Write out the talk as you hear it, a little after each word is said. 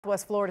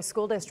West Florida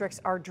school districts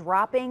are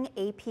dropping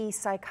AP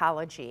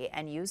psychology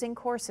and using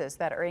courses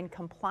that are in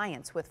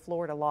compliance with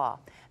Florida law.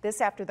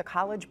 This after the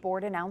College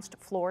Board announced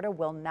Florida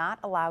will not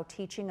allow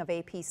teaching of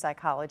AP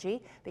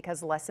psychology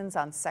because lessons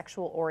on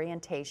sexual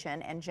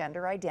orientation and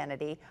gender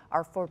identity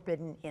are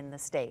forbidden in the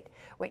state.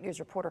 Wait News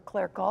reporter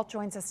Claire Galt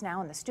joins us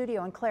now in the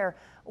studio. And Claire,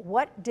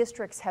 what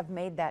districts have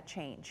made that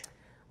change?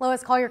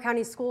 Lois, Collier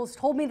County Schools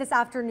told me this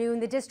afternoon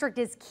the district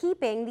is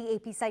keeping the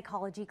AP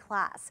psychology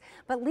class,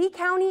 but Lee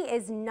County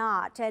is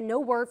not, and no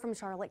word from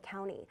Charlotte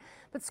County.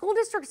 But school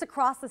districts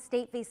across the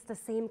state face the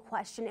same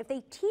question. If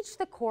they teach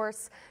the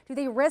course, do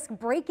they risk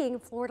breaking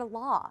Florida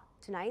law?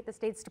 Tonight, the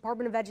state's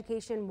Department of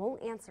Education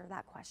won't answer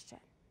that question.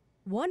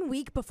 1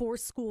 week before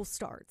school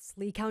starts,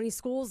 Lee County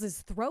Schools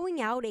is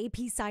throwing out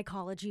AP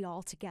psychology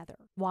altogether.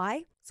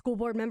 Why? School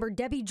board member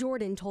Debbie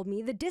Jordan told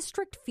me the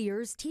district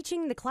fears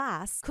teaching the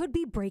class could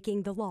be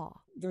breaking the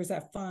law. There's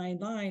that fine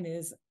line,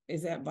 is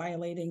that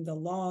violating the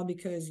law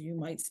because you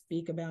might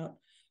speak about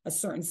a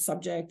certain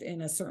subject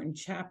in a certain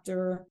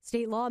chapter.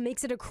 State law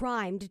makes it a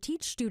crime to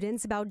teach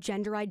students about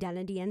gender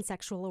identity and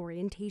sexual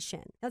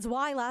orientation. That's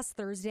why last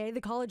Thursday,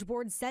 the College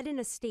Board said in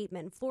a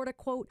statement, Florida,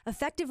 quote,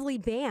 effectively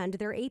banned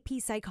their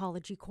AP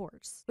psychology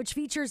course, which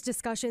features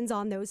discussions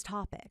on those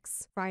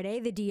topics.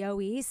 Friday, the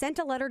DOE sent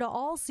a letter to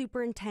all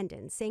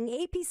superintendents saying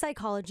AP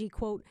psychology,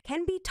 quote,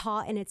 can be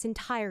taught in its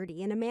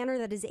entirety in a manner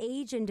that is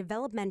age and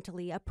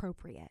developmentally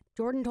appropriate.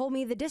 Jordan told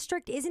me the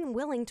district isn't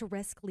willing to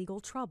risk legal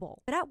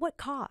trouble, but at what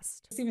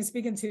cost? Even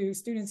speaking to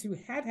students who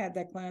had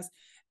that class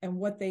and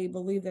what they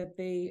believe that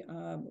they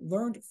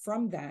learned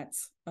from that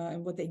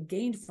and what they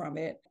gained from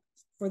it,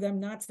 for them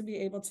not to be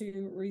able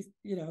to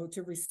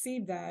to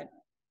receive that,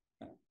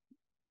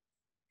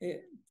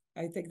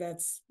 I think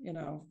that's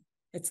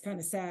it's kind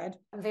of sad.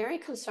 I'm very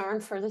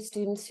concerned for the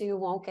students who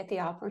won't get the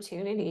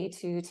opportunity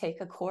to take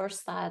a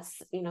course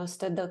that's,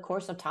 stood the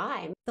course of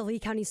time. The Lee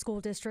County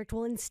School District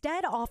will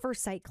instead offer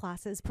psych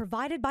classes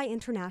provided by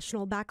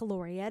International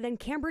Baccalaureate and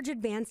Cambridge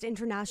Advanced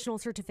International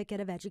Certificate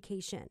of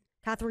Education.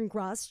 Catherine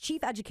Gruss,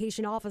 Chief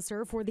Education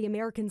Officer for the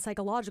American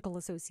Psychological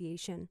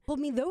Association, told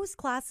me those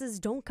classes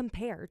don't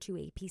compare to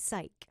AP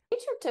Psych.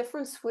 Major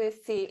difference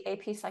with the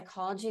AP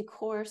psychology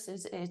course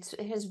is it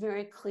has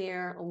very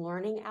clear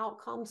learning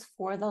outcomes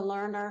for the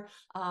learner,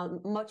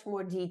 much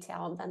more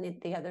detailed than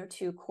the other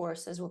two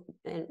courses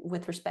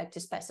with respect to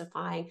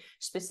specifying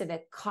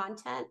specific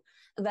content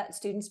that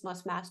students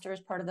must master as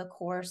part of the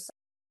course.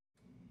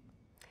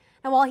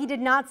 Now, while he did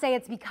not say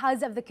it's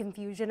because of the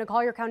confusion, a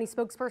Collier County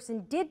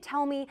spokesperson did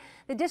tell me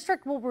the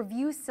district will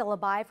review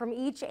syllabi from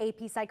each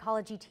AP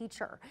psychology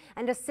teacher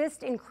and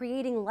assist in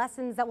creating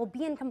lessons that will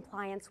be in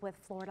compliance with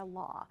Florida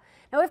law.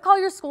 Now, if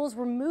Collier Schools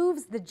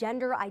removes the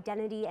gender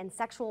identity and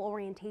sexual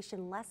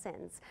orientation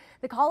lessons,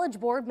 the College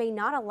Board may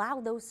not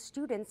allow those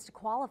students to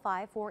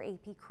qualify for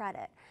AP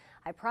credit.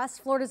 I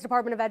pressed Florida's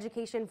Department of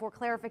Education for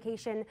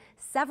clarification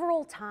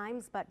several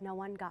times, but no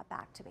one got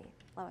back to me.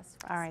 Lois.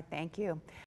 All right, thank you.